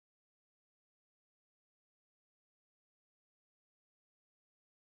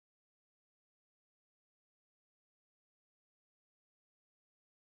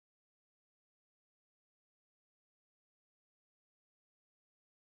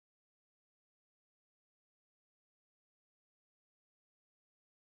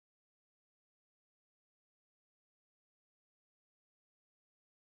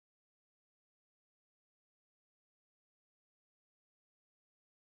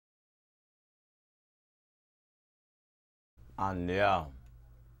And yeah,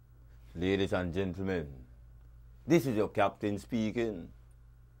 ladies and gentlemen, this is your captain speaking.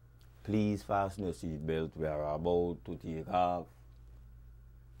 Please fasten your seatbelt. We are about to take off.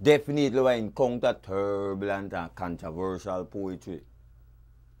 Definitely we encounter turbulent and controversial poetry.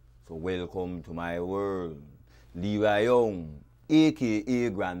 So welcome to my world. Leroy, aka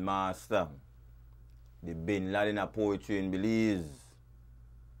Grandmaster, the Bin Laden of poetry in Belize.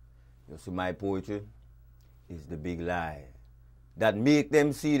 You see, my poetry is the big lie that make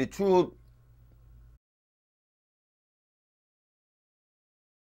them see the truth.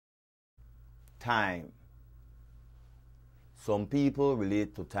 Time. Some people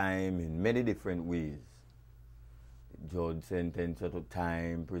relate to time in many different ways. Judge sentence to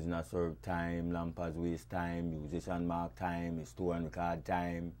time, prisoner serve time, lampers waste time, musician mark time, historian record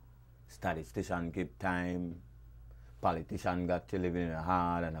time, statistician keep time, politician got to live in a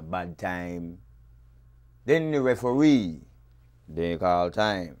hard and a bad time. Then the referee, they call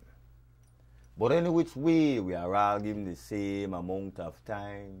time. But any which way, we are all given the same amount of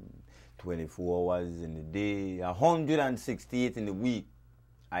time. 24 hours in the day, 168 in the week.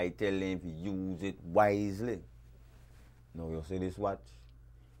 I tell them if you use it wisely. Now you see this watch,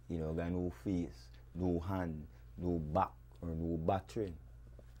 you know, got no face, no hand, no back, or no battery.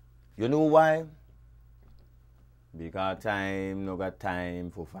 You know why? Because time no got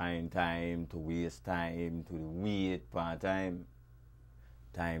time for find time, to waste time, to wait for time.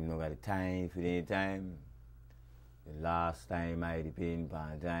 Time no got time for any time. The last time I depend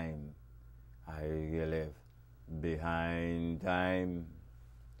upon time, I get left behind time.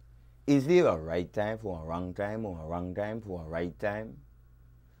 Is there a right time for a wrong time or a wrong time for a right time?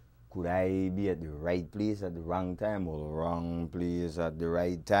 Could I be at the right place at the wrong time or the wrong place at the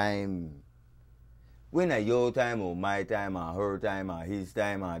right time? When I your time or my time or her time or his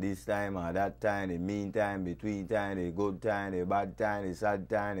time or this time or that time, the mean time, between time, the good time, the bad time, the sad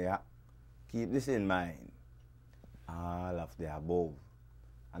time, keep this in mind. All of the above.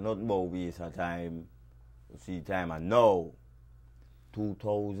 And not more waste of time. You see time and now,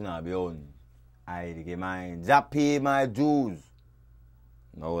 2000 and beyond, I get mine. That pay my dues.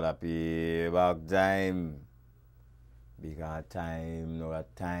 Now that pay back time. Because time, no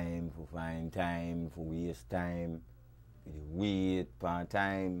got time for find time, for waste time, for the wait for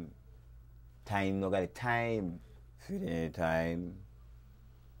time. Time no got time for the time.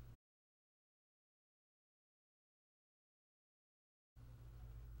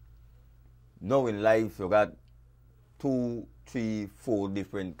 Now in life you got 2, 3, 4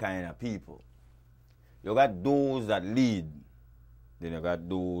 different kind of people. You got those that lead. Then you got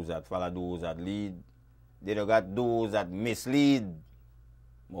those that follow those that lead. Then you got those that mislead.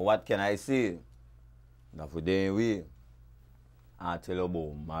 But what can I say? Now for their way, I tell you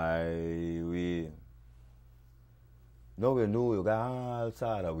about my way. Now you know you got all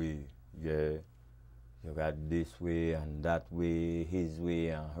sorts of way. Yeah. You got this way and that way, his way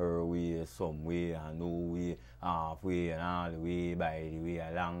and her way, some way and no way, halfway and all the way, by the way,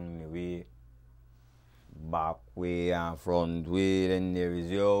 along the way, back way and front way, then there is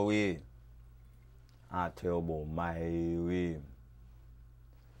your way. I tell you about my way.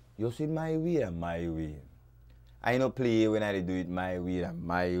 You see my way and my way. I no play when I do it my way and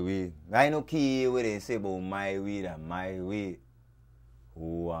my way. I no care what they say about my way and my way.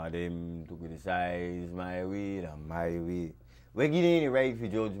 Who are them to criticize my way and my way? We give any right to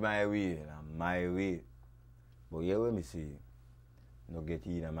judge my way and my way. But yeah, let me see. No get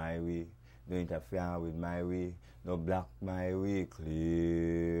in my way. No interfere with my way. No block my way.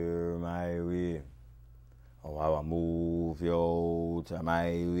 Clear my way. Oh, I will move you out my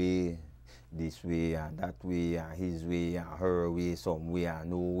way. This way and that way and his way and her way. Some way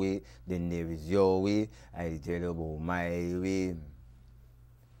and no way. Then there is your way. I tell you about my way.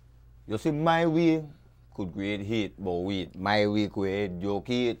 You see, my way could create hate, but wait, my way could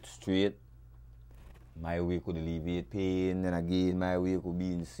educate straight. My way could alleviate pain, and again, my way could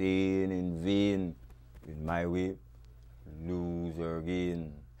be insane, in vain. In my way, lose or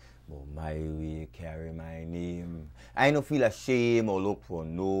gain. But my way carry my name. I don't feel ashamed or look for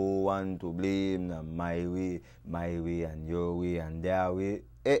no one to blame. Now my way and your way and their way.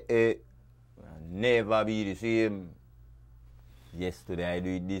 Will never be the same. Yesterday I do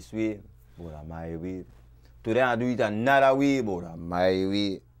it this way, but my way. Today I do it another way, but my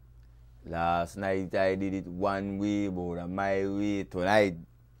way. Last night I did it one way, but my way. Tonight,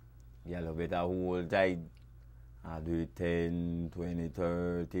 you better hold tight. I do it 10, 20,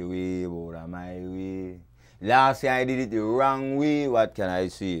 30 way, but my way. Last year I did it the wrong way, what can I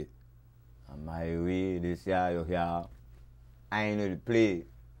say? My way, this year you hear. I know the play,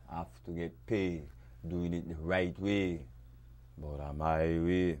 I have to get paid, doing it the right way. But I'm my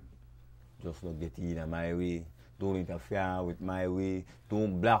way. Just not get in my way. Don't interfere with my way.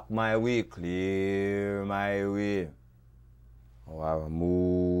 Don't block my way. Clear my way. Or I will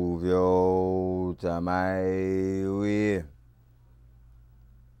move you out of my way.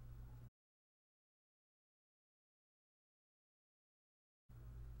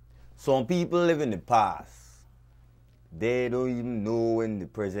 Some people live in the past. They don't even know when the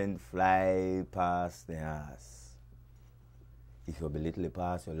present fly past their ass. If you belittle the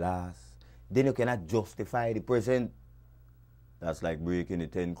past your last, then you cannot justify the present. That's like breaking the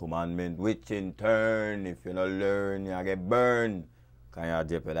 10 Commandments, which in turn, if you don't learn, you get burned. Can you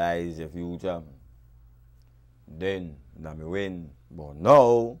jeopardize your future? Then, now me win. But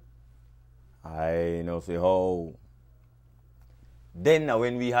no, I no say how. Then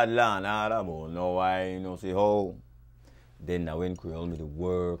when we had land, but no, I no say how. Then when Creole me to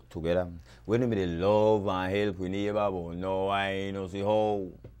work together, when me to love and help with neighbor, but no, I no say how.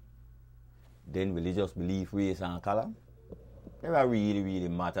 Then religious belief, race and color, never really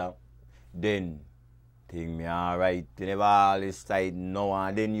matter. Then think me alright, never all this tight no,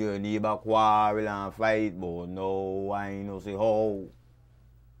 and then your neighbor quarrel and fight, but no, I no say how.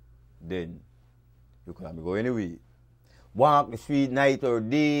 Then you can go anyway. Walk the street night or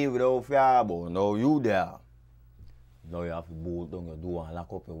day without fear, but no, you there. Now you have to bolt down your door and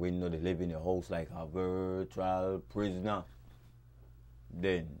lock up your window. They live in your house like a virtual prisoner.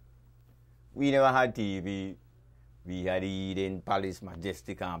 Then, we never had TV. We had Eden, Palace,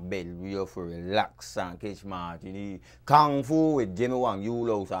 Majestic and Bellevue for relax and catch martini. Kung Fu with Jimmy Wang,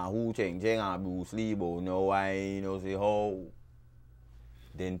 Yulos and Hu Cheng Cheng and Bruce Lee, but no, I no say how.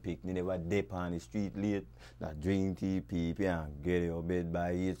 Then picnic never dip on the street late. That drink tea, pee and get your bed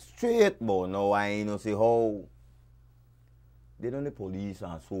by it straight, but no, I no say how. They don't the police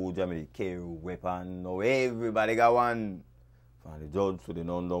and soldier may carry a weapon. Now everybody got one. From the judge to the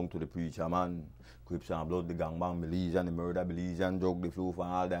nun down to the preacher man. Crips and blood, the gangbang Belizean, the murder Belizean, drug the flu from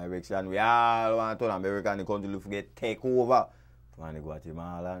all direction. We all want to America and the country to forget take over from the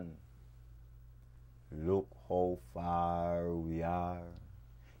Guatemalan. Look how far we are.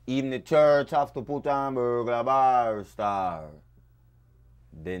 Even the church have to put on burglar bar star.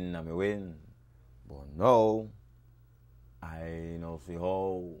 Then I win. But no, I no see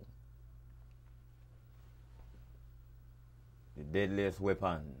how. The deadliest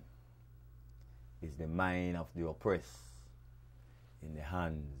weapon is the mind of the oppressed in the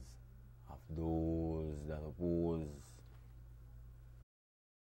hands of those that oppose.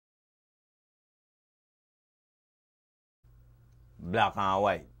 Black and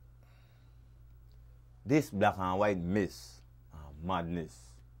white. This black and white mess and madness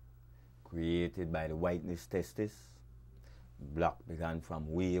created by the whiteness testis. Black began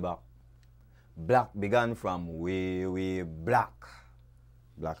from way back. Black began from way black.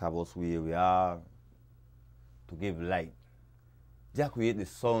 Black have us where we are to give light. Jah create the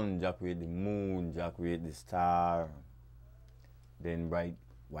sun, Jah create the moon, Jah create the star. Then bright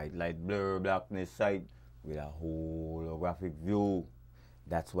white light blur blackness sight with a holographic view.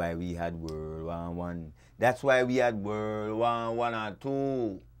 That's why we had World War One. That's why we had World War One and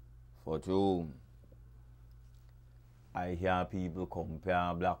Two. For two. I hear people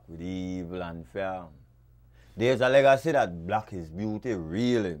compare black with evil and fear. There's a legacy that black is beauty,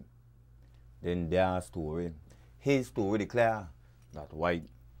 really. Then their story. His story declare that white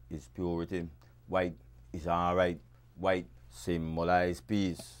is purity. White is alright. White symbolize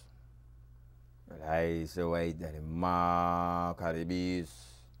peace. But I say white that the mark of the beast.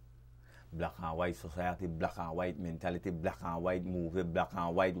 Black and white society, black and white mentality, black and white movie, black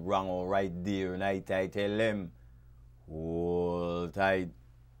and white wrong or right there. Night I tell them, hold tight.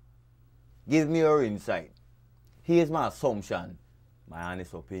 Give me your insight. Here's my assumption, my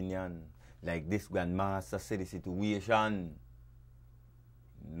honest opinion. Like this Grandmaster said the situation.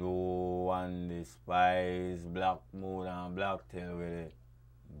 No one despise black more than black tell with it.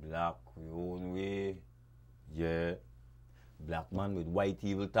 Black we own way. Yeah. Black man with white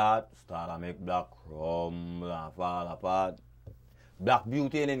evil thought start to make black crumble and fall apart. Black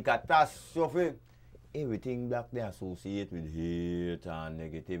beauty and catastrophe. Everything black they associate with hate and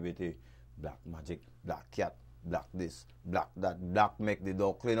negativity. Black magic, black cat, black this, black that. Black make the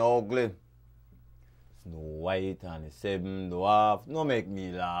duckling ugly. Snow White and the seven dwarf no make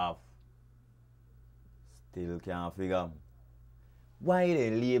me laugh. Still can't figure why they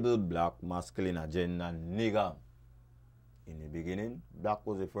label black masculine agenda nigger. In the beginning, black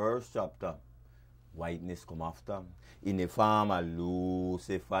was the first chapter. Whiteness come after. In the farm,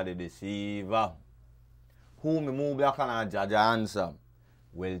 Lucifer the deceiver. Who me move black and a judge answer?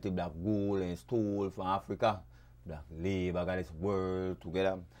 Wealthy black gold and stole from Africa. Black labor got this world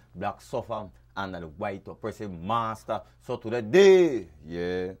together. Black suffer under the white oppressive master. So to the day,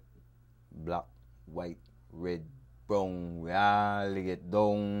 yeah, black, white, red, brown, we all get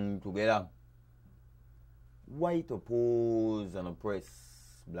down together. White oppose and oppress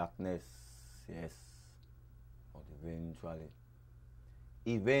blackness, yes. But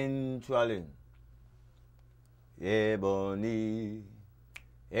eventually, ebony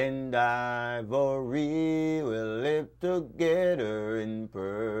and ivory will live together in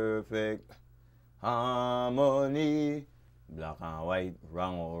perfect harmony. Black and white,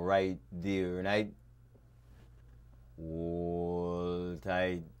 wrong or right, day or night, hold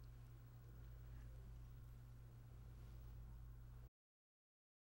tight.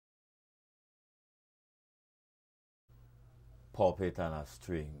 Puppet and a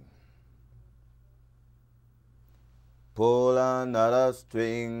string. Pull another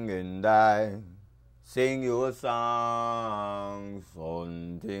string and I sing you a song,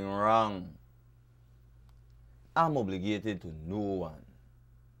 something wrong. I'm obligated to no one.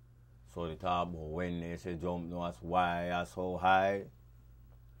 So the talk about when they say jump, no, that's why I so high.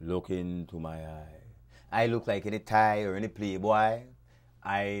 Look into my eye. I look like any tie or any playboy.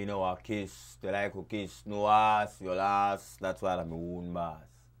 I know a kiss, they like a kiss, no ass, your last. That's why I'm my own boss.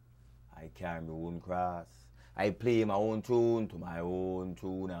 I carry my own cross. I play my own tune to my own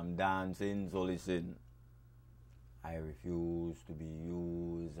tune. I'm dancing, so listen. I refuse to be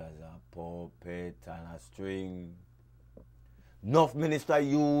used as a puppet and a string. Enough ministers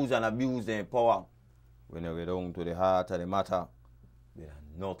use and abuse their power. When you get down to the heart of the matter, they are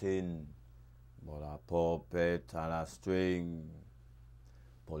nothing but a puppet and a string.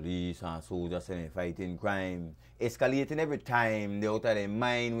 Police and soldiers fighting crime, escalating every time. They're out of their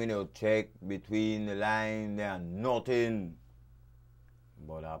mind when you check between the line. They are nothing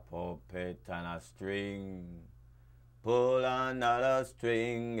but a puppet and a string. Pull another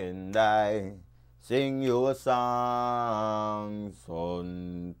string and I sing you a song,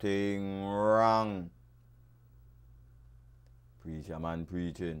 something wrong. Preacher man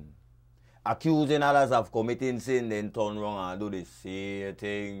preaching. Accusing others of committing sin, then turn wrong and do the same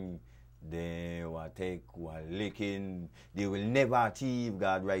thing. They will take, will licking. They will never achieve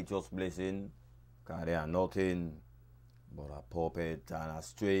God's righteous blessing, because they are nothing but a puppet and a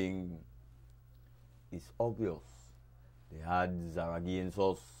string. It's obvious. The odds are against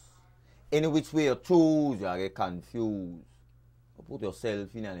us. Any which way you choose, you get confused. You put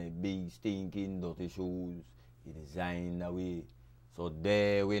yourself in a big stinking dirty shoes. You design the way. So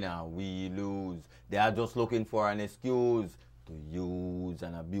they win and we lose. They are just looking for an excuse to use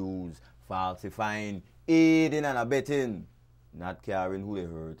and abuse, falsifying, aiding and abetting, not caring who they're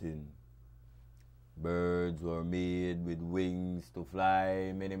hurting. Birds were made with wings to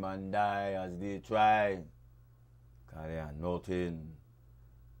fly. Many men die as they try. Cause they are nothing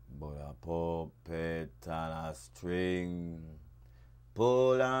but a puppet and a string.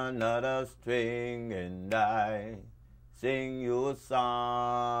 Pull another string and I sing you a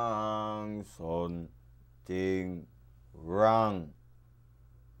song, something wrong.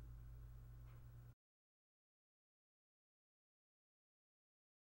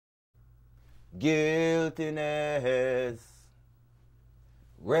 Guiltiness,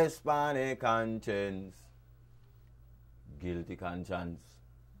 rest on a conscience. Guilty conscience,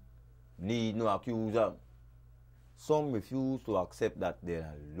 need no accuser. Some refuse to accept that they're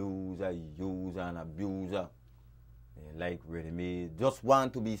a loser, user, and abuser. They like ready-made, just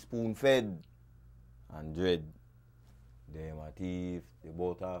want to be spoon-fed and dread. Them a thief, the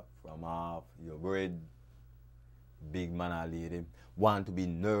butter from half your bread. Big man or lady want to be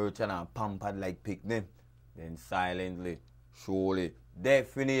nurtured and pampered like picnic. Then silently, surely,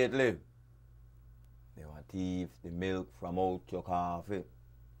 definitely, they want thief the milk from out your coffee.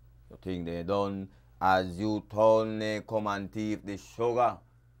 You think they done as you turn, they come and thief the sugar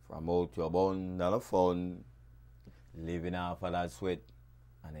from out your bun. That's a fun. Living off of that sweat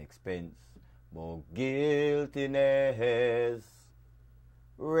and expense. But guiltiness,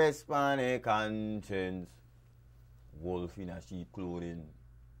 rest on a conscience. Wolf in a sheep clothing.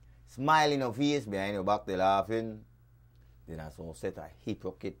 Smile in your face, behind your back they laughing. Then I saw set a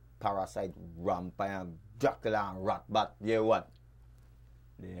hypocrite, parasite, vampire, Dracula and rat bat. Yeah what?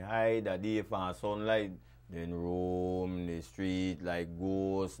 They hide a day from sunlight, then roam the street like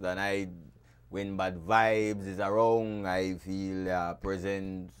ghosts the night. When bad vibes is around, I feel their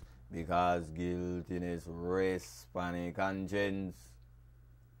presence, because guiltiness rests on a conscience.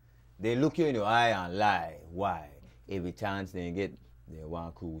 They look you in your eye and lie. Why? Every chance they get, they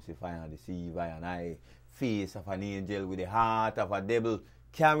want to crucify and deceive I and I. Face of an angel with the heart of a devil.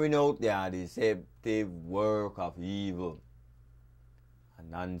 carrying out their deceptive work of evil.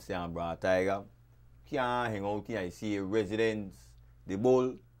 And Nancy and Brad Tiger can't hang out here. I see residents, the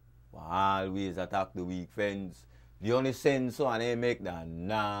bull, will always attack the weak fence. The only sense so and they make that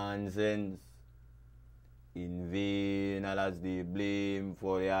nonsense. In vain, as they blame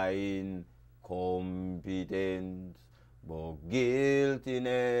for their incompetence, but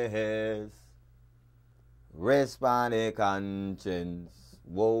guiltiness rest on their conscience.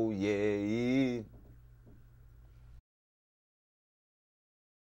 Whoa, yeah.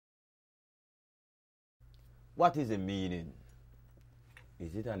 What is the meaning?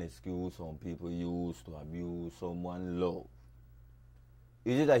 Is it an excuse some people use to abuse someone's love?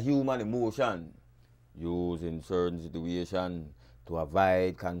 Is it a human emotion used in certain situations to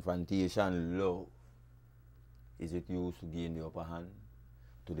avoid confrontation? Love. Is it used to gain the upper hand,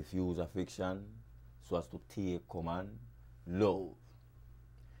 to diffuse affliction, so as to take command? Love.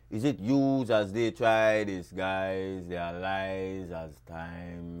 Is it used as they try to disguise their lies as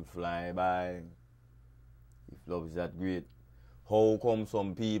time fly by? If love is that great, how come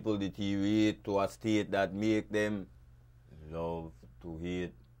some people deteriorate to a state that make them love to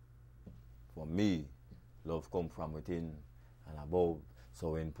hate? For me, love come from within and above.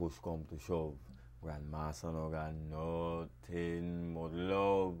 So when push come to shove, Grandmaster no got nothing but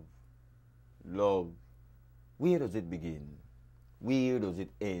love. Love. Where does it begin? Where does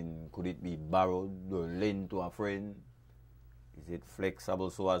it end? Could it be borrowed or lent to a friend? Is it flexible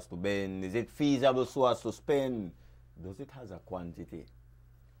so as to bend? Is it feasible so as to spend? Does it have a quantity?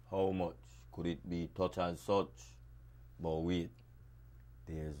 How much could it be touched as such? But wait,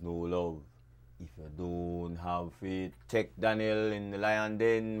 there's no love if you don't have faith. Check Daniel in the lion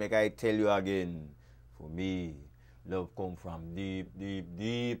den, make I tell you again. For me, love come from deep, deep,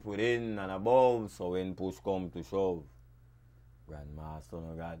 deep within and above. So when push come to shove, Grandmaster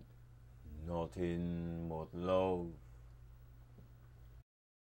no got nothing but love.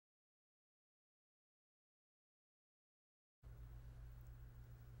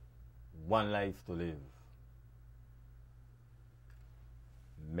 One life to live.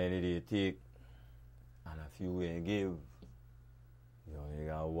 Many they take and a few they give. You only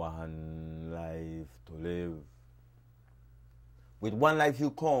got one life to live. With one life you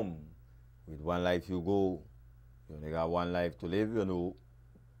come, with one life you go. You only got one life to live, you know.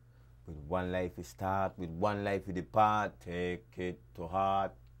 With one life you start, with one life you depart, take it to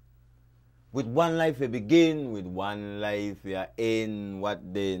heart. With one life you begin, with one life you end.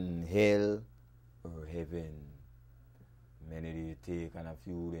 What then, hell or heaven? Many they take and a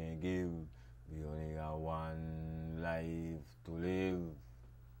few they give. We only got one life to live.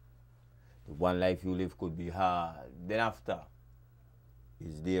 The one life you live could be hard. Then after,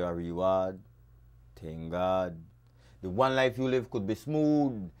 is there a reward? Thank God. The one life you live could be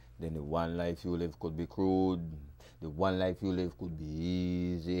smooth. Then the one life you live could be crude. The one life you live could be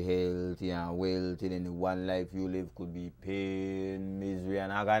easy, healthy, and wealthy. Then the one life you live could be pain, misery,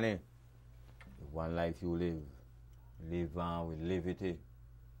 and agony. The one life you live on with levity.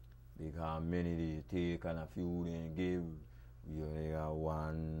 Because many they take and a few they give. We only got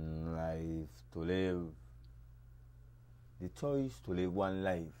one life to live. The choice to live one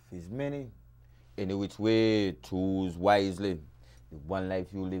life is many. Any which way, choose wisely. The one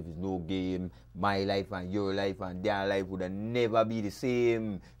life you live is no game. My life and your life and their life would never be the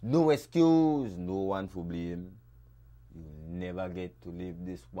same. No excuse, no one for blame. You'll never get to live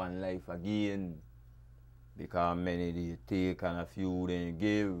this one life again. Because many they take and a few they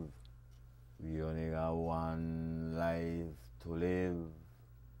give. We only got one life to live.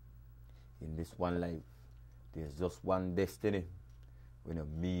 In this one life, there's just one destiny. When you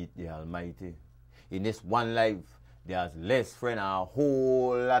meet the Almighty. In this one life, there's less friend and a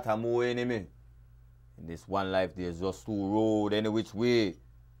whole lot of more enemy. In this one life, there's just two roads, any which way.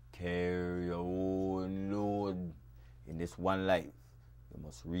 Carry your own load. In this one life, you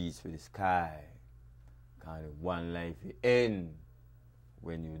must reach for the sky. Because one life will end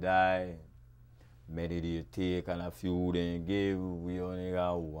when you die. Many they take and a few they give. We only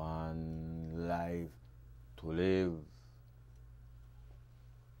got one life to live.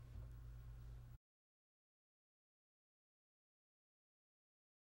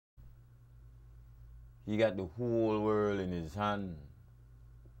 He got the whole world in his hand.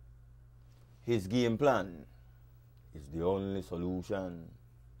 His game plan is the only solution.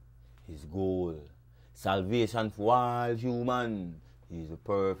 His goal, salvation for all human. He is the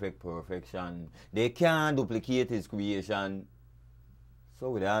perfect perfection. They can't duplicate his creation.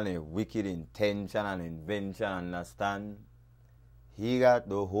 So with all the wicked intention and invention, understand? He got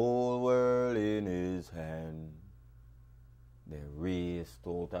the whole world in his hand. They raced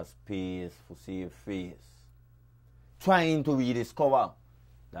out of space for save face, trying to rediscover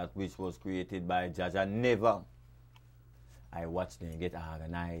that which was created by Jaja. Never. I watched them get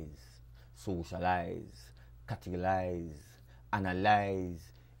organized, socialized, categorized,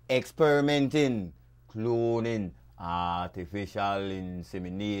 analyzed, experimenting, cloning, artificial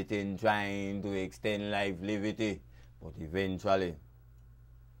inseminating, trying to extend life livity, but eventually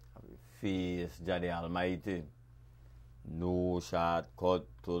face Jah the Almighty. No shortcut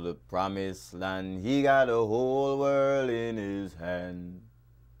to the promised land. He got the whole world in his hand.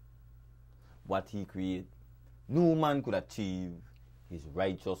 What he created, no man could achieve. His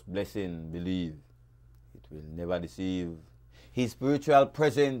righteous blessing, believe, it will never deceive. His spiritual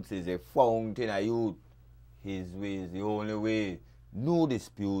presence is a fountain of youth. His way is the only way, no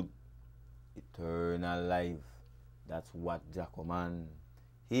dispute. Eternal life, that's what Jah command.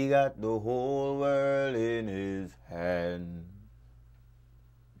 He got the whole world in his hand.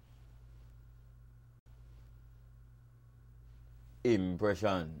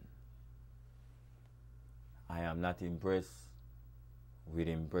 Impression. I am not impressed with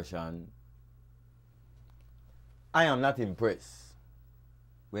impression. I am not impressed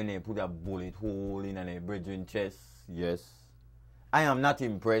when they put a bullet hole in a brethren chest. Yes. I am not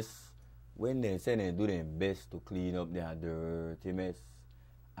impressed when they say they do their best to clean up their dirty mess.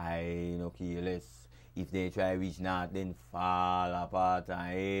 I no care less if they try reach north, then fall apart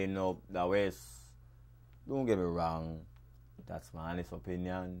and end up the west. Don't get me wrong, that's my honest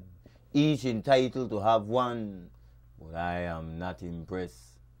opinion. Each entitled to have one, but I am not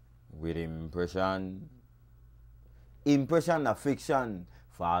impressed with impression. Impression of fiction,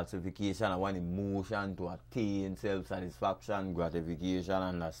 falsification of one emotion to attain self-satisfaction, gratification,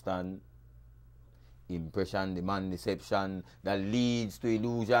 understand. Impression demand deception that leads to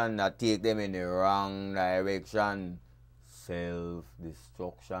illusion that take them in the wrong direction.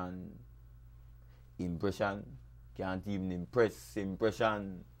 Self-destruction. Impression can't even impress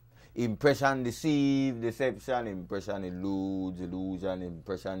impression. Impression deceive, deception. Impression eludes, illusion.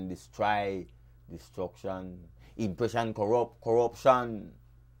 Impression destroy, destruction. Impression corrupt, corruption.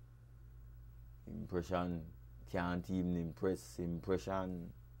 Impression can't even impress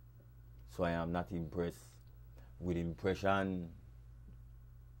impression. So I am not impressed with impression.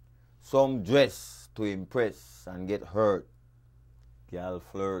 Some dress to impress and get hurt. Girl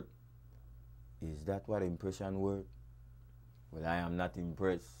flirt. Is that what impression worth? Well, I am not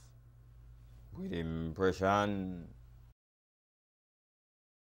impressed with impression.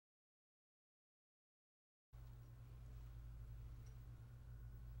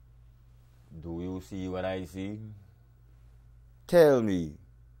 Do you see what I see? Tell me.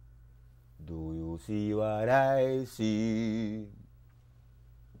 Do you see what I see?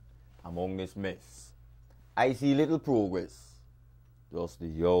 Among this mess, I see little progress. Just the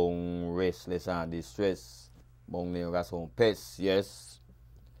young, restless and distressed. Among them got some pests, yes.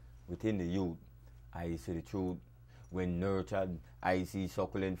 Within the youth, I see the truth. When nurtured, I see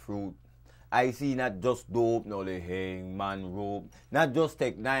succulent fruit. I see not just dope, nor the hangman rope. Not just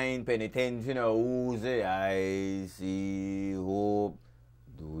take 9 penitentiary Uzi. I see hope.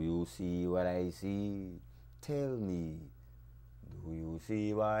 Do you see what I see? Tell me. Do you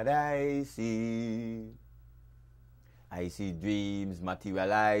see what I see? I see dreams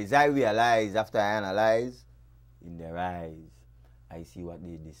materialize. I realize after I analyze in their eyes. I see what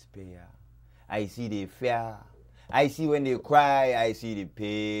they despair. I see the fear. I see when they cry. I see the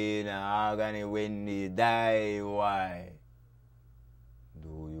pain and agony when they die. Why?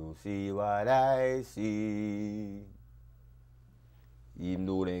 Do you see what I see? Even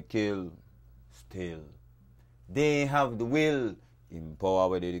though they kill, still, they have the will, empowered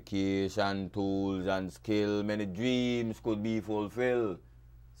with education, tools, and skill. Many dreams could be fulfilled.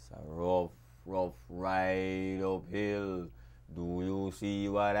 It's a rough ride uphill. Do you see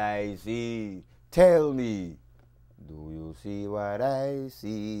what I see? Tell me, do you see what I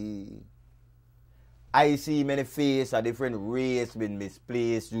see? I see many faces, a different race been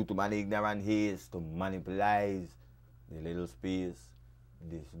misplaced due to man ignorant haste to monopolize the little space.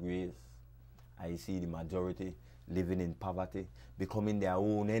 Disgrace. I see the majority living in poverty, becoming their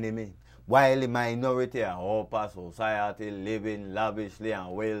own enemy, while the minority and upper society living lavishly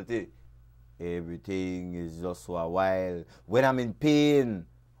and wealthy. Everything is just for a while. When I'm in pain,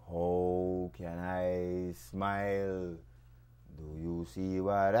 how can I smile? Do you see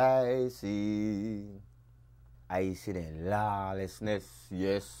what I see? I see the lawlessness,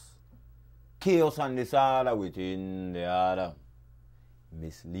 yes. Chaos and disorder within the order.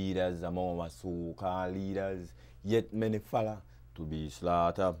 Misleaders among our so-called leaders, yet many follow to be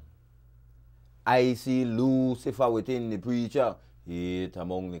slaughtered. I see Lucifer within the preacher, hate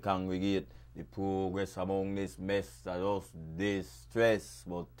among the congregate, the progress among this mess, I just distress,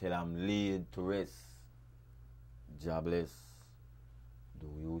 but till I'm laid to rest. Jobless, do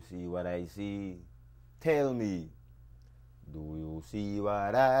you see what I see? Tell me, do you see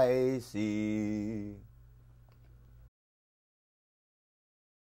what I see?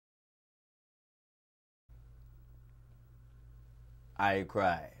 I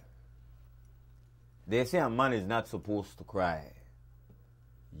cry. They say a man is not supposed to cry.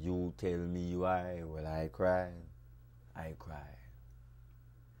 You tell me why. Well, I cry. I cry.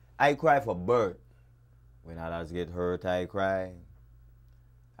 I cry for birth. When others get hurt, I cry.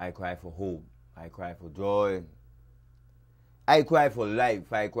 I cry for hope. I cry for joy. I cry for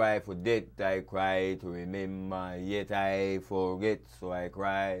life. I cry for death. I cry to remember, yet I forget. So I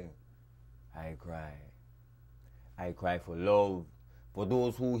cry. I cry. I cry for love. For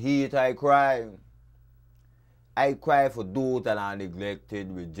those who hate, I cry. I cry for those that are neglected,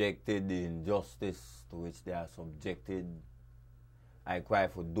 rejected, the injustice to which they are subjected. I cry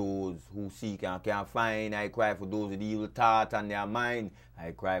for those who seek and can't find. I cry for those with evil thought on their mind.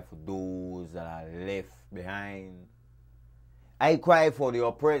 I cry for those that are left behind. I cry for the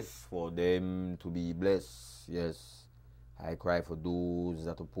oppressed, for them to be blessed. Yes, I cry for those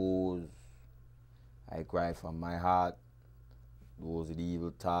that oppose. I cry from my heart, those with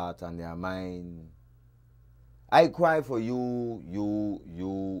evil thought on their mind. I cry for you,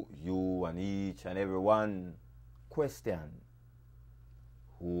 and each and every one. Question.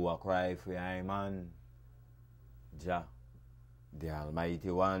 Who I cry for I man? Jah, the Almighty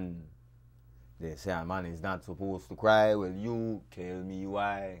One. They say a man is not supposed to cry. Well, you tell me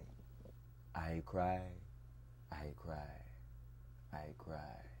why. I cry, I cry, I cry.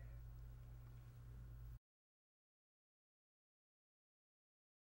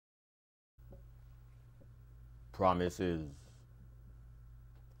 Promises.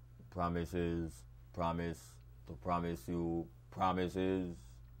 Promises. Promise to promise you. Promises.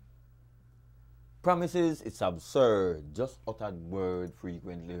 Promises, it's absurd. Just uttered word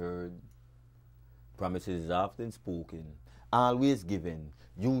frequently heard. Promises is often spoken, always given,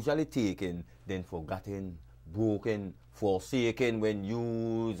 usually taken, then forgotten, broken, forsaken when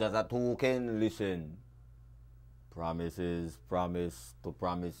used as a token. Listen. Promises, promise to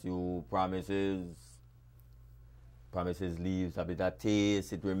promise you, promises. Promises leaves a bitter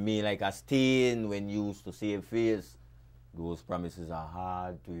taste. It remains like a stain when used to save face. Those promises are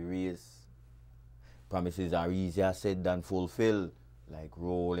hard to erase. Promises are easier said than fulfilled, like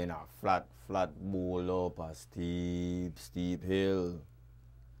rolling a flat bowl up a steep hill.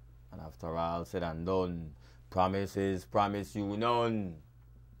 And after all said and done, promises promise you none.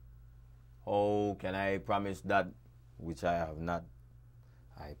 How can I promise that which I have not?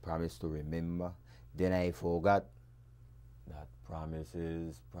 I promise to remember, then I forgot. That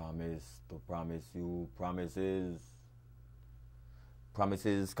promises promise to promise you, promises.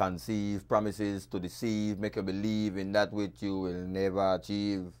 Promises conceive, promises to deceive, make you believe in that which you will never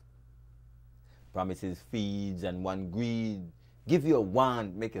achieve. Promises feeds and one greed. Give you a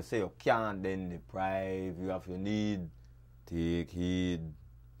want, make you say you can't, then deprive you of your need. Take heed.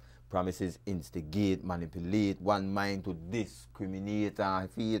 Promises instigate, manipulate, one mind to discriminate and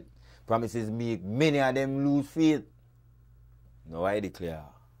feed. Promises make many of them lose faith. Now I declare,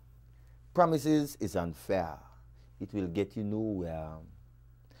 promises is unfair. It will get you nowhere.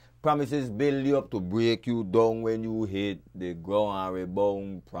 Promises build you up to break you down when you hit the ground and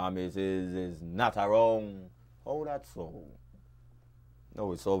rebound. Promises is not wrong. How that so?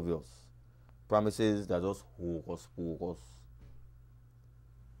 No, it's obvious. Promises that just hocus pocus.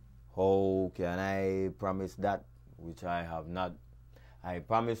 How can I promise that which I have not? I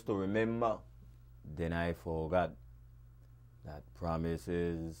promise to remember, then I forgot. That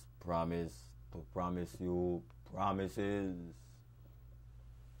promises promise to promise you, promises.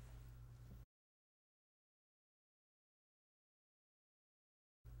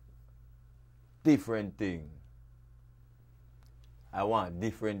 Different thing. I want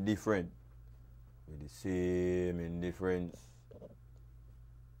different with the same indifference.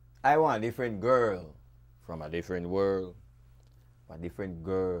 I want a different girl from a different world. A different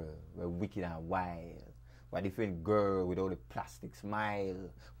girl, we're wicked and wild. A different girl without a plastic smile.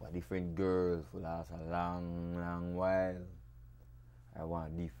 A different girl for last a long while. I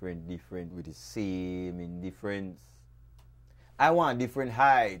want different with the same indifference. I want different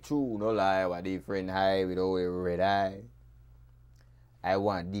high, true, no lie. A different high without a red eye. I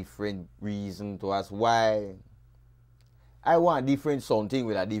want different reason to ask why. I want different something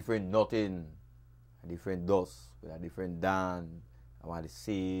with a different nothing. A different dust with a different dawn. I want to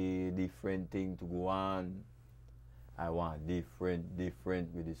say different thing to go on. I want different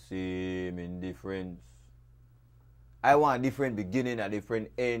with the same indifference. I want different beginning, a different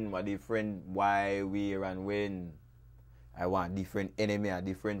end, a different why, where, and when. I want different enemy, a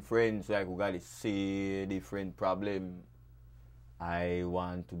different friend, so I could get to see different problem. I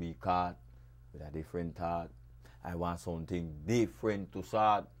want to be caught with a different thought. I want something different to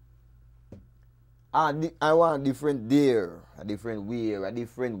start. I want different there, a different where, a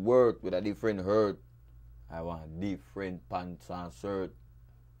different work with a different hurt. I want different pants and shirt.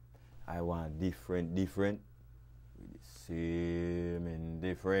 I want different with the same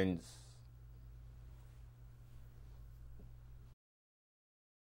indifference.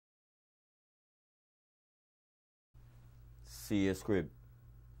 See a script,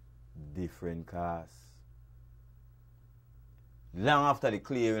 different cast. Long after the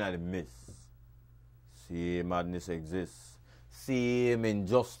clearing of the mist, same madness exists, same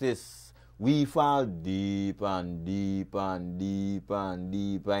injustice. We fall deep and deep and deep and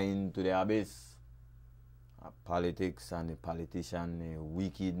deeper into the abyss. Politics and the politician, the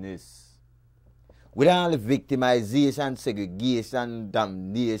wickedness. With all the victimization, segregation,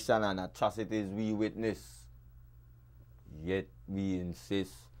 damnation, and atrocities we witness, yet we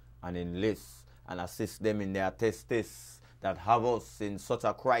insist and enlist and assist them in their testes that have us in such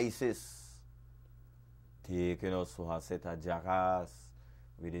a crisis, taking us for a set of jackass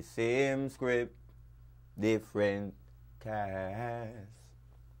with the same script, different cast.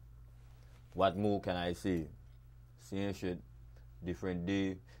 What more can I say? Same shit, different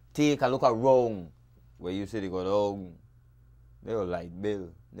day. Take a look around where you say they got down. Their light bill,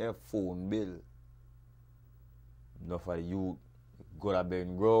 their phone bill. Enough of the youth got a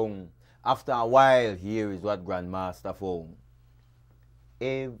burn ground. After a while, here is what Grandmaster found.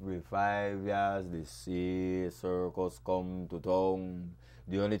 Every 5 years, the sea circus come to town.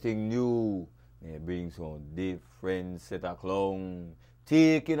 The only thing new, they bring some different set of clown,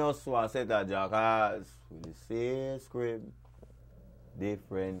 taking us to a set of jackass with the same script,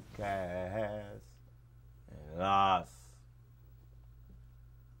 different cast, and last.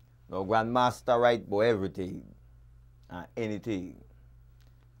 Now Grandmaster write for everything and anything.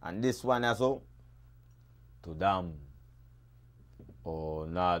 And this one also, to damn or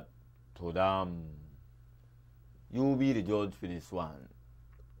not to damn. You be the judge for this one.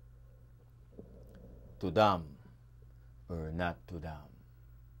 To damn or not to damn.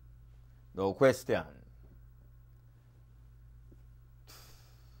 No question.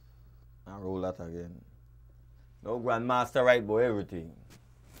 I roll that again. No Grandmaster right about everything.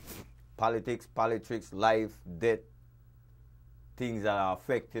 Politics, life, death, things that are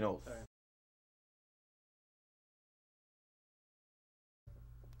affecting us. Sorry.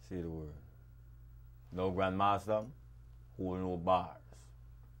 Say the word. No Grandmaster, hold no bars.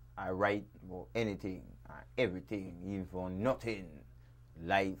 I write about anything and everything, even for nothing.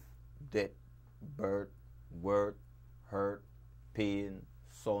 Life, death, birth, word, hurt, pain,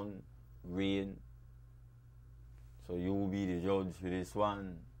 sun, rain. So you will be the judge for this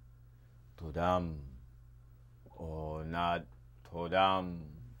one. To damn or not to damn.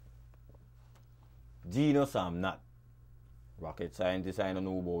 Genius I'm not. Rocket scientist, I don't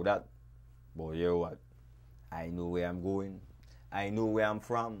know about that. But you know what? I know where I'm going. I know where I'm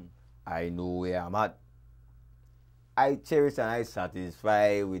from. I know where I'm at. I cherish and I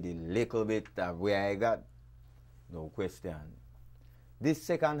satisfy with the little bit of where I got. No question. This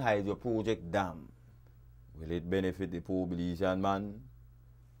second hydro project dam, will it benefit the poor Belizean man?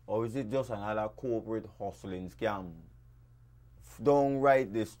 Or is it just another corporate hustling scam?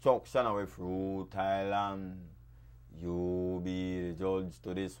 Downright destruction of a fertile land. You be the judge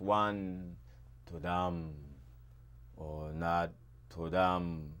to this one. To damn or not to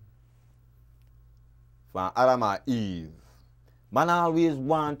damn. From Adam and Eve, man always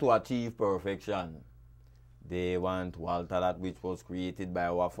want to achieve perfection. They want to alter that which was created by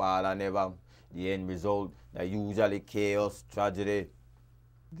our Father never. The end result, that usually chaos, tragedy,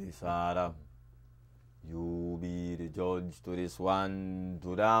 disorder. You be the judge to this one.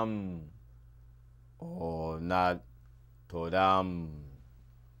 To damn or not to damn.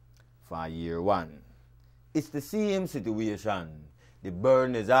 For year one, it's the same situation. The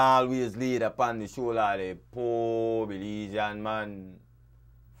burden is always laid upon the shoulder of the poor Belizean man.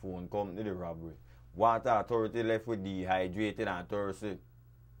 Phone come to the robbery. Water authority left with dehydrated and thirsty.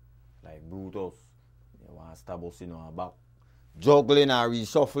 Like Brutus. They want to stab us in our back. Juggling and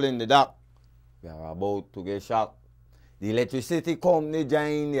reshuffling the dock. We are about to get shocked. The electricity company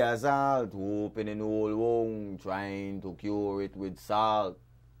joined the assault, opening the whole wound, trying to cure it with salt.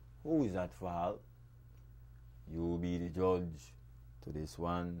 Who is at fault? You be the judge to this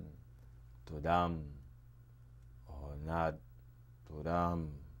one, to them, or not to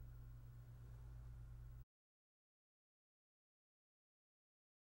them.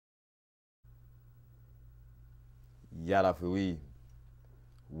 Yada for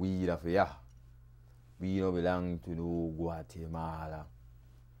we da for ya. We don't belong to no Guatemala.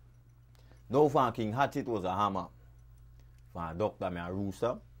 No, for King Hatchet was a hammer. For Doctor, me a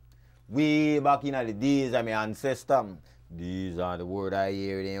rooster. Way back in the days of my ancestor. These are the words I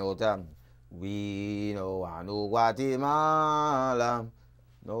hear in the time. We know I know Guatemala.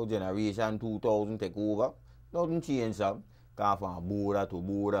 Now generation 2000 take over. Nothing change up. Come from border to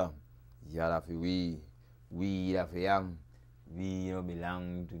border. Yada for we da for yam. We don't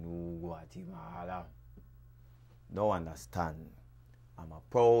belong to no Guatemala. No understand. I'm a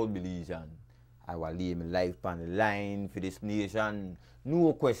proud Belizean. I will lay my life on the line for this nation.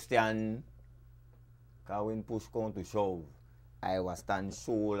 No question. Because when push come to shove, I will stand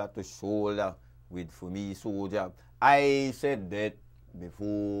shoulder to shoulder with for me soldier. I said that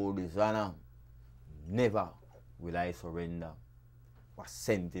before this honor. Never will I surrender. What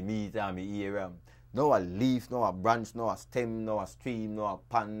centimeter in my area. No a leaf, no a branch, no a stem, no a stream, no a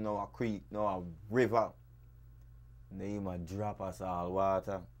pond, no a creek, no a river. Name a drop of all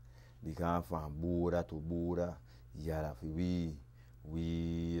water. Because from border to border, yada for we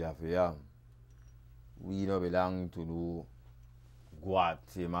da for ya. We don't belong to no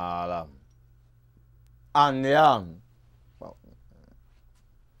Guatemala. And yeah.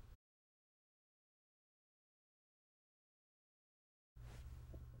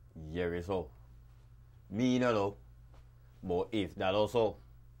 Here so. Me no know. But if that also,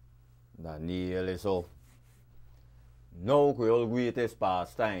 that nearly so. No Creole greatest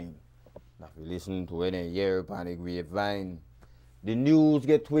pastime. If you listen to any year upon the grapevine, the news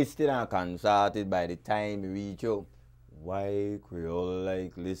get twisted and concerted by the time you reach you. Why Creole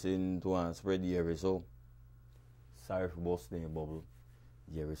like listen to and spread the every so? Sorry for busting a bubble.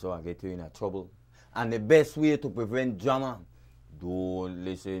 Every so I get you in a trouble. And the best way to prevent drama, don't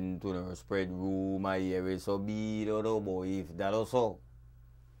listen to the spread rumor every so be the other boy if that also.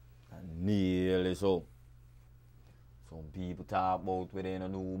 And nearly so. Some people talk about where they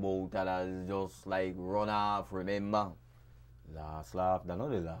don't know about that is just like run off, remember? Last laugh, that's not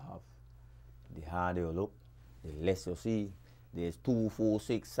the laugh. The harder you look, the less you see. There's 2, 4,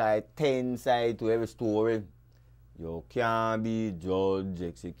 6 sides, 10 sides to every story. You can't be judge,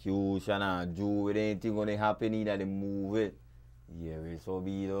 execution, and do with anything gonna happen in the movie. Yeah, it's so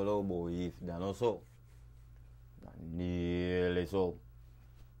be the little boy if that's not so. Not nearly so.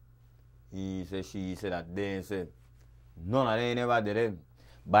 He said, she said, that they said. None of them never did it.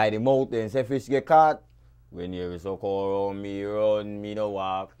 By the mouth, then say fish get caught. When you so call around me, run, me no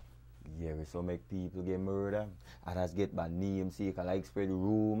walk. You so make people get murdered. Others get bad names, so you can like spread the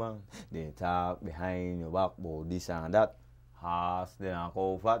rumor. They talk behind your back about this and that. Horse, then I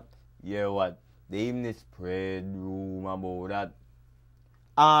call fat. Yeah, what? They even spread rumor about that.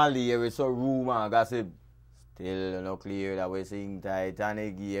 All the year so rumor gossip. Still not clear that we sing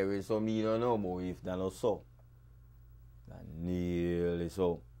Titanic. Yeah, so me don't know more if that not so. Nearly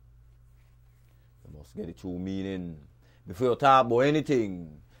so. You must get the true meaning. Before you talk about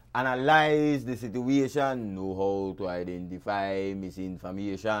anything, analyze the situation, know how to identify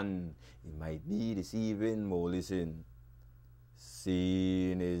misinformation. It might be deceiving, but listen.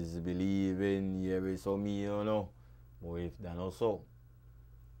 Seeing is believing, yeah, so me, you know. But if that not so,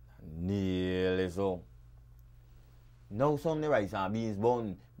 nearly so. Now some the rice and beans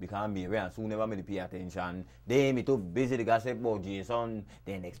born become me and soon never made pay attention. They me too busy the gossip about Jason.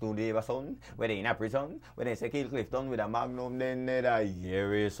 Then next two they have a son, where they in a prison, where they say kill Clifton with a magnum, then they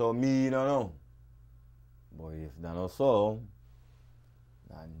hear it so me no know. But if that not so,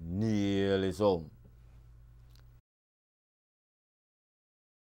 that nearly so.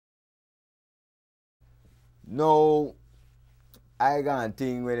 No, I can't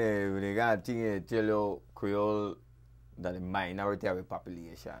think when they can't think they tell you Creole that the minority of the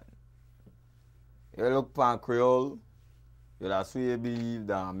population. You look for Creole, you'll actually believe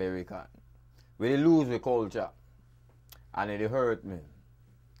the American. When they lose the culture, and it hurt me.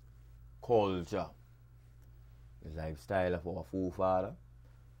 Culture. The lifestyle of our forefather.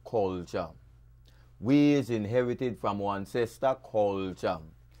 Culture. Ways inherited from our ancestor. Culture.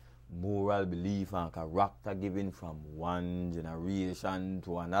 Moral belief and character given from one generation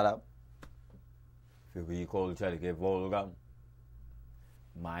to another. If you culture, they get vulgar.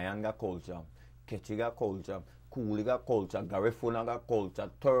 Mayan got culture, Quechua got culture, Coolie got culture, Garifuna got culture,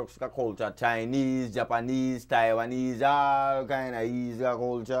 Turks got culture, Chinese, Japanese, Taiwanese, all kind of easy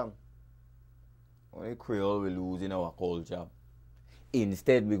culture. Only Creole we lose in our culture.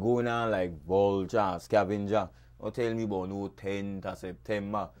 Instead, we going on like vulture, scavenger. Don't tell me about no 10th of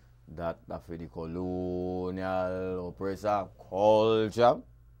September. That for the colonial oppressor culture.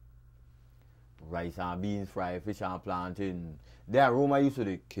 Rice and beans, fried fish and plantain. There, Roma used to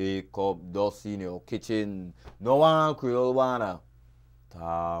the cake up, dust in your kitchen. No one Creole wanna.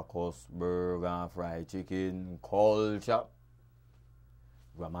 Tacos, burger, fried chicken, culture.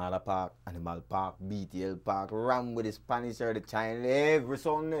 Ramada Park, Animal Park, BTL Park, ram with the Spanish or the Chinese every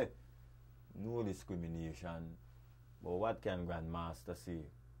Sunday. No discrimination. But what can Grandmaster say?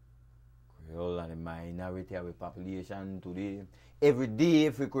 Creole and the minority of the population today. Every day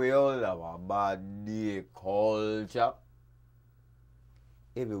for Creole have a bad day culture.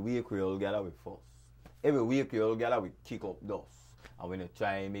 Every week Creole gather with fuss. Every week Creole gather with kick up dust. And when you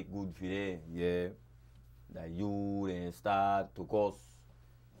try and make good for them, yeah, that you then start to cuss.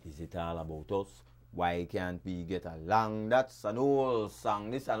 Is it all about us? Why can't we get along? That's an old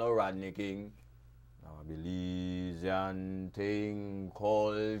song. This is an Rodney King. Our Belizean thing,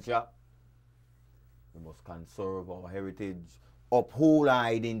 culture. We must conserve our heritage, uphold and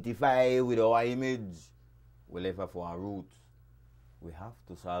identify with our image. We left for our roots. We have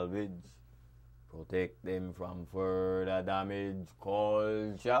to salvage, protect them from further damage.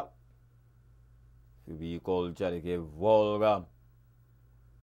 Culture. If we culture, they get vulgar.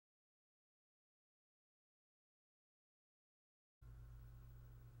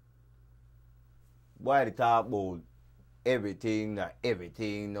 Why they talk about everything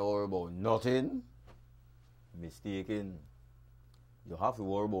or about nothing? Mistaken. You have to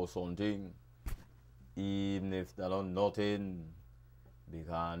worry about something, even if they're not nothing.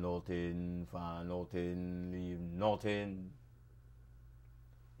 Because nothing, for nothing, leave nothing.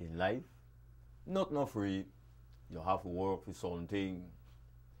 In life, not free. You have to work for something.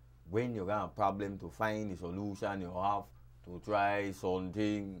 When you got a problem to find a solution, you have to try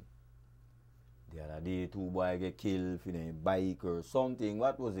something. The other day, 2 boys get killed in a bike or something.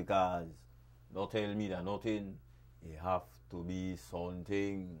 What was the cause? Don't tell me that nothing. It have to be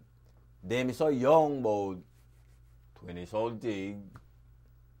something. Them is so young, about 20 something.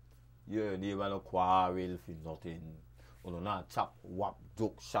 You never no quarrel for nothing. You not chop, whap,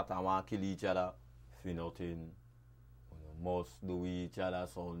 joke, shot and want kill each other for nothing. You must do each other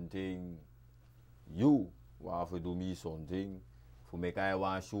something. You have to do me something. For make I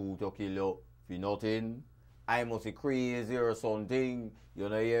want shoot or kill you. For nothing, I must be crazy or something. You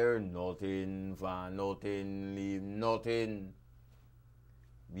know hear nothing for nothing, leave nothing.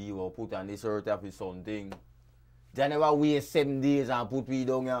 We will put on this earth for something. They never waste 7 days and put we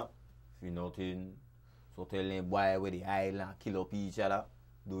down here for nothing. So tell them boy with the island kill up each other,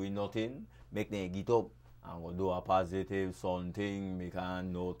 doing nothing, make them get up and go do a positive something, because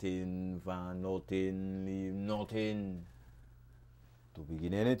nothing for nothing, leave nothing. To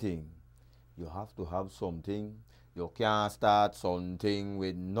begin anything, you have to have something. You can't start something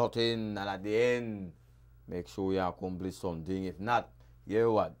with nothing, and at the end, make sure you accomplish something. If not, you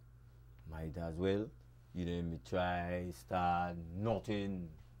hear what? Might as well, you didn't try, start nothing.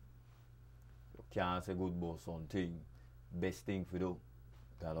 You can't say good about something. Best thing for do.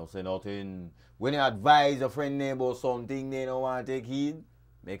 That don't say nothing. When you advise a friend about something they don't want to take heed,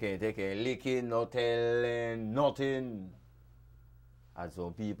 make them take a licking, not telling nothing. As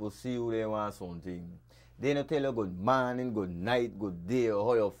some people see you, they want something. They don't tell you good morning, good night, good day, or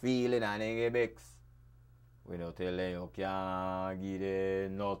how you feeling, and then get vexed. When you tell them you can't give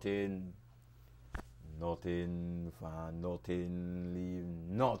them nothing. Nothing for nothing,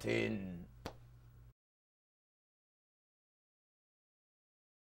 leave nothing.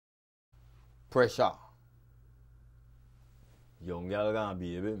 Pressure. Young girl gonna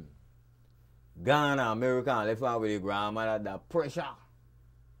baby. Ghana, America, left out with the grandmother, that pressure.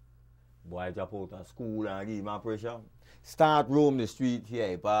 Boy drop out of school and give him pressure. Start roam the street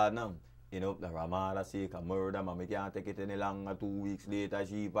here, partner. You know, the Ramada say a murder, mommy can't take it any longer. 2 weeks later,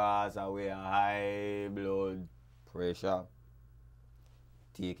 she pass away, a high blood pressure.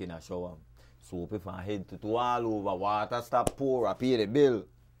 Taking a shower. Soap from head to toe all over. Water stop pour, I pay the bill.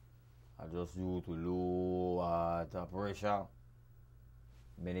 I just due to low water pressure.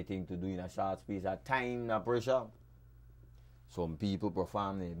 Many things to do in a short space of time, the pressure. Some people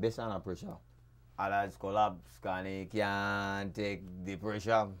perform the best under pressure. Others collapse because they can't take the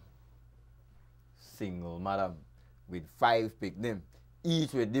pressure. Single mother with 5 them,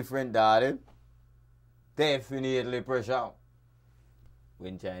 each with different daddy. Definitely pressure.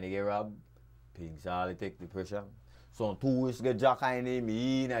 When China get robbed, pigs all take the pressure. Some tourists get jack in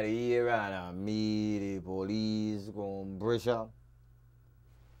the area and me, the police come pressure.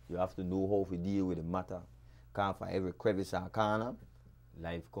 You have to know how to deal with the matter. Can't find every crevice and corner.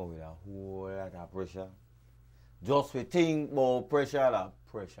 Life come with a whole lot of pressure. Just we think about pressure, like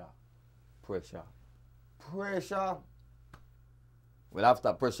pressure. Well,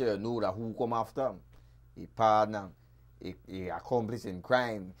 after pressure, you know that who come after? A partner, a accomplice in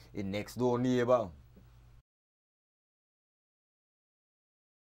crime, a next door neighbor.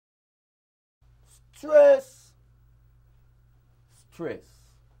 Stress.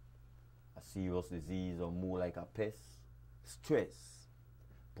 A serious disease or more like a pest. Stress.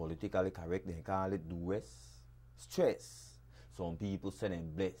 Politically correct, they call it duress. Stress. Some people say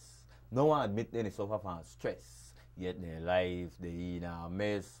them blessed. No one admit they suffer from stress. Yet their life, they in a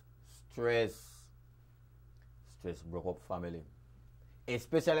mess. Stress broke up family.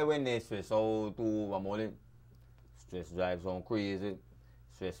 Especially when they stress out over money. Stress drives them crazy.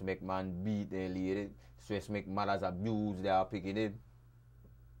 Stress make man beat their lady. Stress make mothers abuse their picking.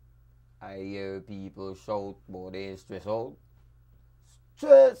 I hear people shout, but they ain't stress out.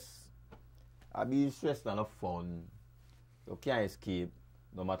 Stress! I being stressed is not fun. You can't escape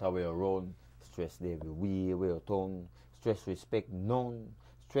no matter where you run. Stress there everywhere where you turn. Stress respect none.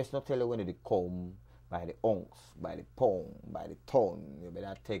 Stress not tell you when it come by the ounce, by the pound, by the ton. You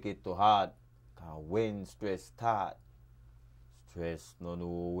better take it to heart. Cause when stress start, stress no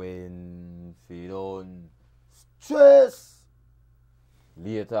know when feed on. Stress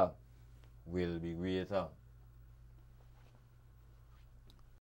later will be greater.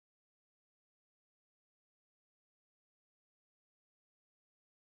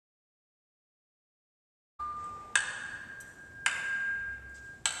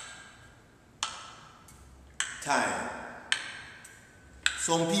 Time.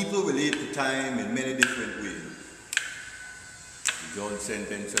 Some people relate to time in many different ways. The judge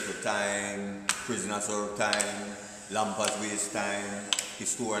sentence for time, prisoner serve time, lampers waste time,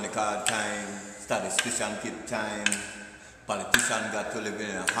 historian card time, statistician kid time, politician got to live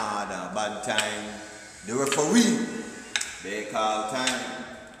in a hard and a bad time, the referee they call time.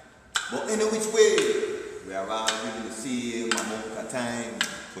 But in which way, we are all living the same amount of time,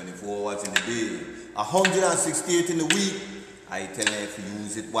 24 hours in a day, 168 in a week. I tell you if you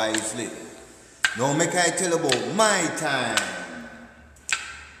use it wisely. Now make I tell about my time.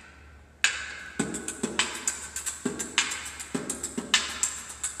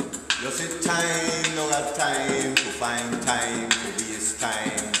 You see time, no have time to find time, to waste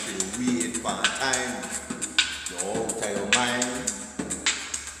time, to wait for time. You're out of your mind.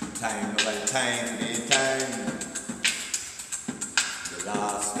 Time, no have time, any time. The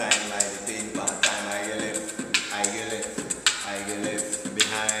last time I think for time I get left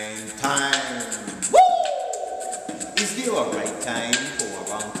behind time. Woo! Is there a right time for a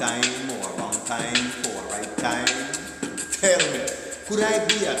wrong time, or a wrong time for a right time? Tell me, could I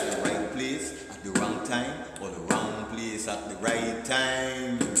be at the right place at the wrong time, or the wrong place at the right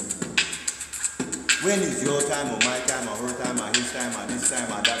time? When is your time, or my time, or her time, or his time, or this time,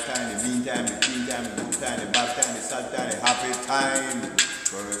 or that time, the meantime, the teen time, the good time, the bad time, the sad time, the happy time,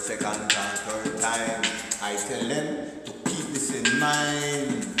 first, second time, third time? I tell them to keep this in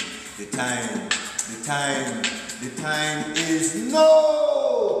mind. The time is now.